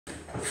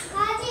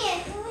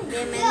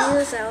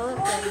Bienvenidos a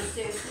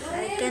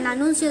el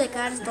anuncio de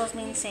Cars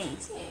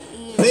 2006.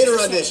 Mater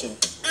audition.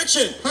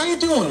 Action! How you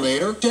doing,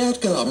 Mater?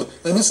 Dadgum,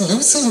 I'm as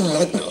loose as a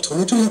lug nut when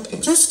you do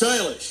it. Too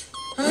stylish.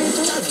 How you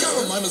doing?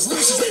 Dadgum, I'm as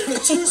loose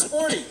as too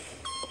sporty.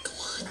 Come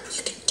on,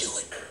 you can do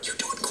it. You're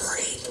doing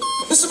great.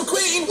 Mr.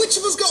 McQueen, which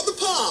of us got the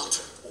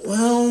part?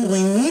 Well,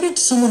 we needed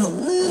someone a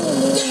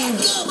little...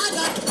 Dadgum, I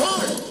got the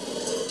part.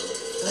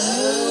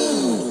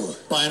 Oh.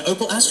 Buy an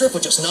Opel Astra for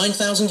just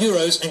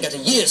 €9,000 and get a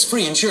year's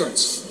free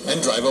insurance.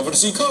 And drive over to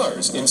see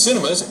Cars in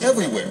cinemas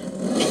everywhere.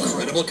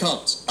 Incredible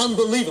cars.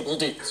 Unbelievable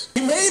deals.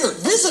 We made her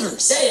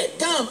visitors.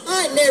 Dadgum,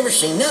 I ain't never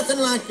seen nothing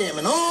like them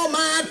in all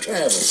my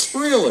travels.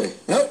 Really?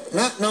 Nope,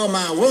 not in all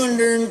my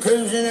wandering,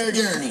 cruising, or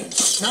journeying.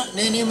 Not in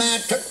any of my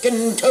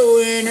trucking,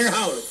 towing, or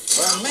hauling.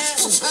 From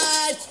mountains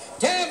high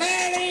to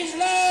valleys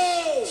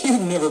low.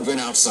 You've never been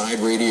outside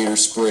Radiator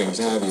Springs,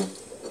 have you?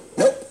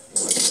 Nope.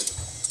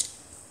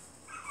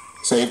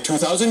 Save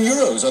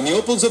 €2,000 on the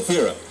Opel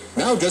Zafira.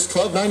 Now just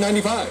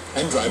 $12,995.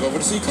 And drive over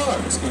to see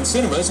Cars in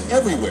cinemas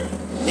everywhere.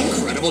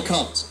 Incredible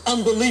cars.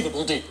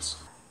 Unbelievable deals.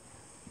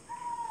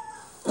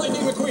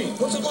 Lightning McQueen,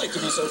 what's it like to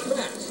be so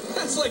fast?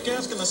 That's like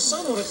asking the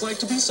sun what it's like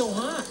to be so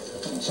hot.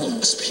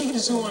 Speed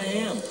is who I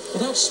am.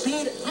 Without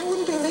speed, I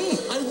wouldn't be me.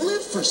 I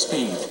live for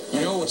speed.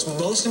 You know what's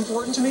most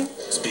important to me?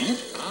 Speed.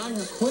 Ah,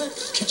 you're quick.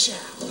 Ka-chow.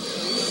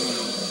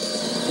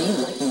 Be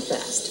lightning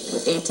fast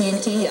with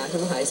AT&T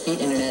Yahoo high-speed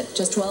internet.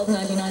 Just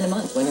 $12.99 a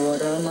month when you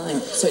order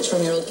online. Switch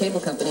from your old cable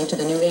company to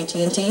the new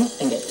AT&T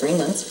and get 3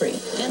 months free.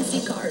 And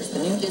see Cars, the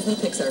new Disney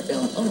Pixar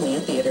film, only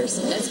in theaters.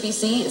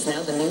 SBC is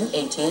now the new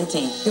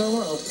AT&T. Your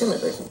world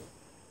delivered.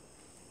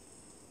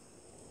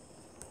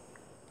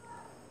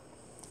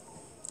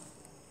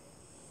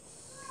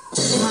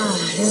 Ah,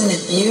 isn't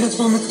it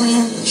beautiful,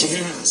 McQueen?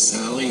 Yeah,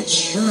 Sally, it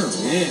sure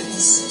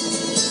is.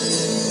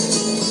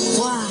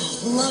 Wow,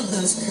 love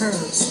those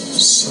curves.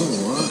 So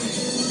do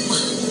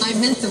I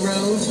meant the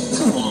road.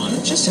 Come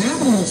on, just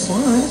have a little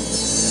fun.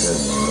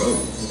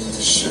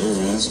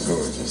 Sure is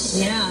gorgeous.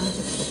 Yeah,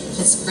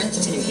 it's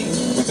breathtaking.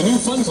 With the new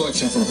Fun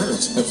Collection from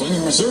Hertz, the fun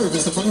you reserve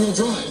is the fun you'll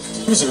drive.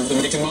 Reserve the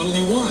make and model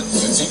you want.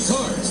 And see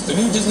Cars, the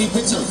new Disney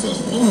Pixar film,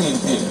 only in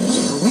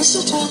theaters. Are we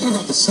still talking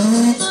about the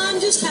sunlight? I'm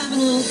just having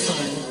a little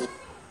fun.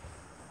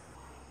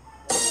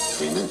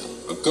 Remember,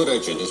 a good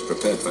agent is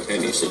prepared for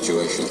any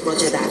situation.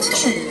 Roger that.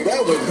 Shoot,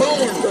 I was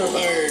born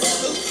prepared.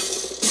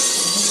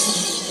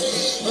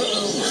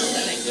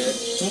 That ain't good.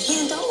 You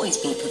can't always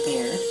be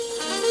prepared.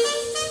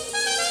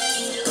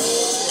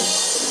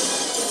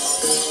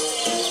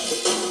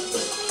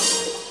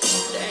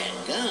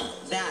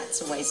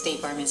 That's why State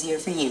Farm is here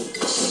for you.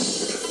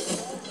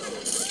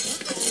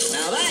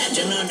 Now that's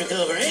an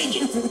undercover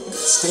agent.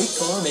 State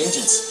Farm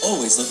agents,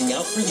 always looking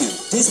out for you.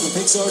 Disney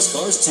Pixar's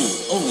Cars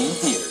 2, only in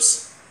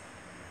theaters.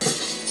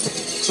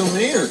 So,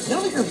 Mayor,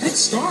 now that you're a big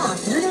star,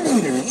 you're going to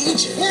need an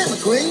agent. Yeah,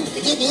 McQueen,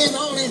 to get me in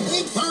all them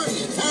big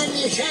parties and find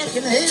me a shack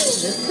in the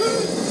hills.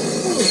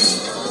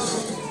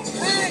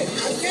 Hey,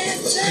 I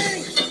can't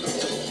sing.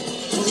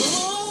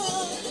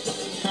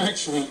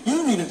 Actually,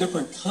 you need a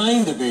different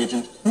kind of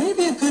agent.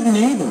 Maybe a good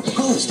neighbor.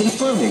 Call a State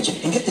Farm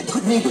agent and get the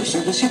good neighbor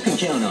service you can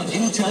count on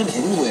anytime,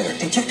 anywhere.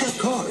 And check out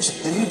Cars,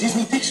 the new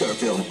Disney Pixar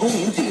film,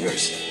 only in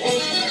theaters.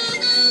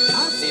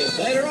 I feel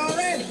better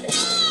already.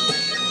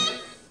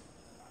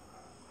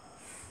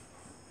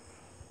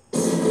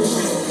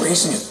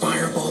 Racing at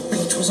Fireball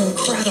Beach was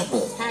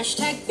incredible.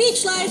 Hashtag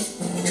beach life.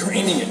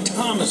 Training at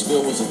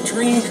Thomasville was a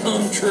dream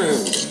come true.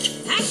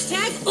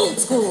 Hashtag old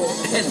school.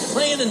 And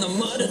playing in the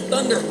mud at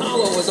Thunder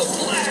Hollow was a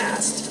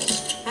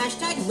blast.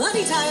 Hashtag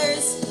muddy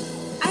tires.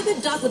 I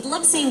bet Doc would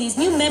love seeing these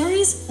new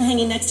memories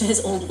hanging next to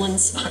his old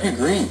ones. I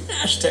agree.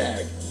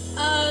 Hashtag.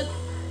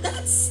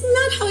 That's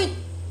not how it...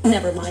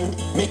 Never mind.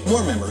 Make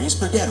more memories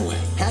per getaway.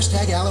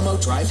 Hashtag Alamo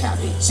Drive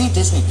Happy. See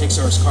Disney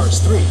Pixar's Cars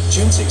 3,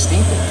 June 16th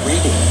in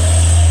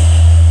 3D.